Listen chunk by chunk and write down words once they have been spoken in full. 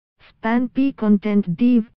Pan P content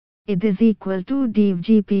div, id is equal to div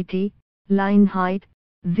GPT, line height,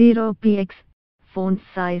 0px, font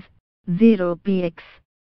size, 0px.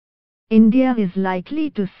 India is likely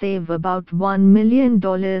to save about $1 million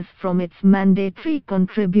from its mandatory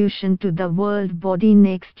contribution to the World Body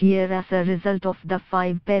next year as a result of the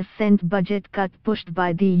 5% budget cut pushed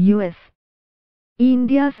by the US.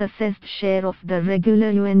 India's assessed share of the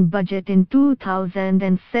regular UN budget in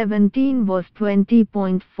 2017 was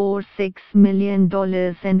 $20.46 million,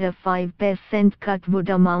 and a 5% cut would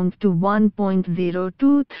amount to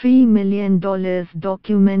 $1.023 million.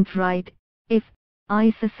 Document right, if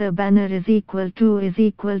ISSA banner is equal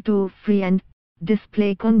to free and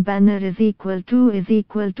displaycon banner is equal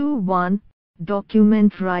to 1,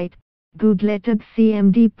 document right, googletab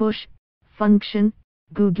cmd push, function,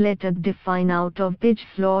 googletab define out of page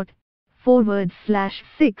slot,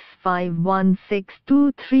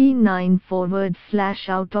 /6516239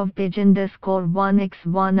 out of page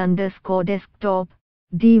 _1x1 desktop,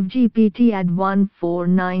 div GPT add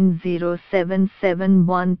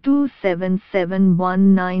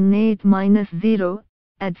 1490771277198-0,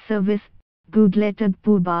 add service, googletab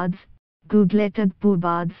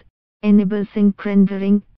purbaads, enable sync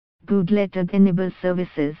rendering, googletab enable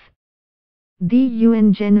services. The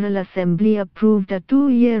UN General Assembly approved a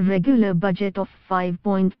 2-year regular budget of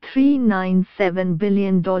 $5.397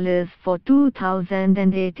 billion for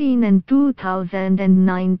 2018 and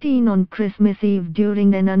 2019 on Christmas Eve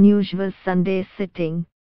during an unusual Sunday sitting.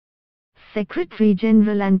 Secretary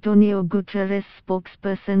General Antonio Guterres'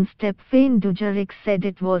 spokesperson Stéphane Dujarric said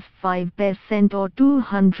it was 5% or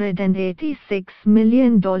 $286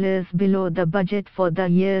 million below the budget for the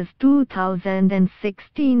years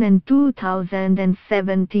 2016 and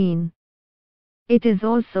 2017. It is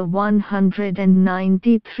also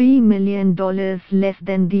 $193 million less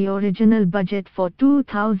than the original budget for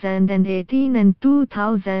 2018 and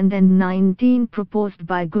 2019 proposed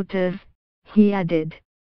by Guterres, he added.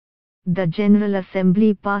 The General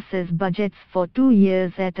Assembly passes budgets for 2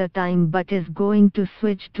 years at a time but is going to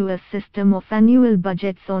switch to a system of annual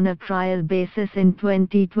budgets on a trial basis in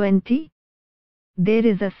 2020. There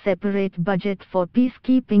is a separate budget for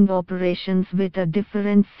peacekeeping operations with a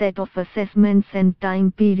different set of assessments and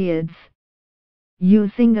time periods.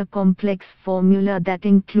 Using a complex formula that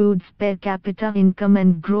includes per capita income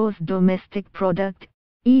and gross domestic product,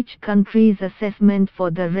 each country's assessment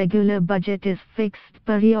for the regular budget is fixed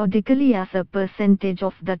periodically as a percentage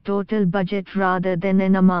of the total budget rather than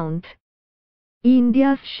an amount.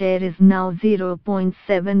 India's share is now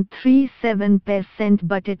 0.737%,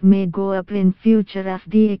 but it may go up in future as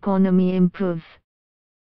the economy improves.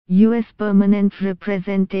 U.S. Permanent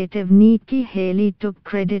Representative Nikki Haley took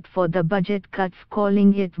credit for the budget cuts,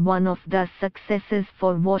 calling it one of the successes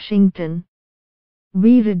for Washington.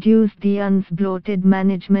 We reduced the UN's bloated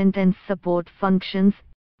management and support functions,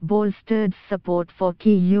 bolstered support for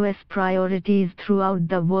key U.S. priorities throughout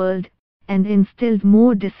the world, and instilled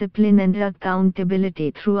more discipline and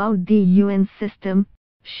accountability throughout the UN system,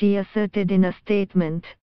 she asserted in a statement.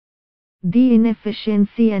 The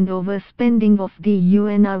inefficiency and overspending of the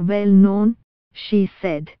UN are well known, she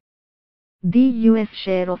said. The US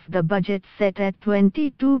share of the budget, set at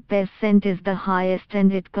 22%, is the highest,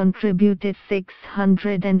 and it contributed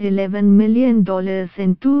 $611 million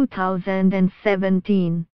in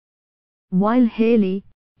 2017. While Haley,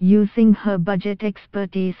 using her budget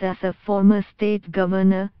expertise as a former state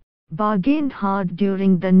governor, bargained hard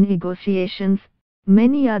during the negotiations,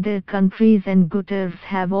 many other countries and Guterres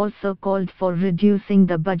have also called for reducing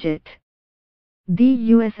the budget. The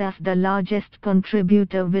US, as the largest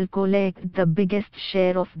contributor, will collect the biggest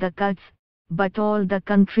share of the cuts, but all the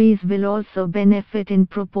countries will also benefit in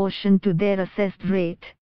proportion to their assessed rate.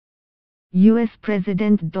 US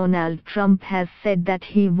President Donald Trump has said that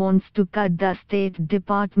he wants to cut the State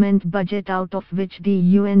Department budget out of which the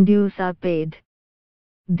UN dues are paid.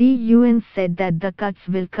 The UN said that the cuts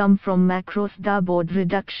will come from across-the-board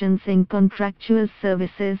reductions in contractual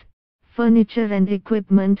services, furniture and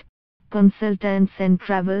equipment, consultants and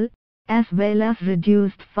travel, as well as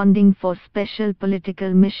reduced funding for special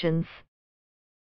political missions.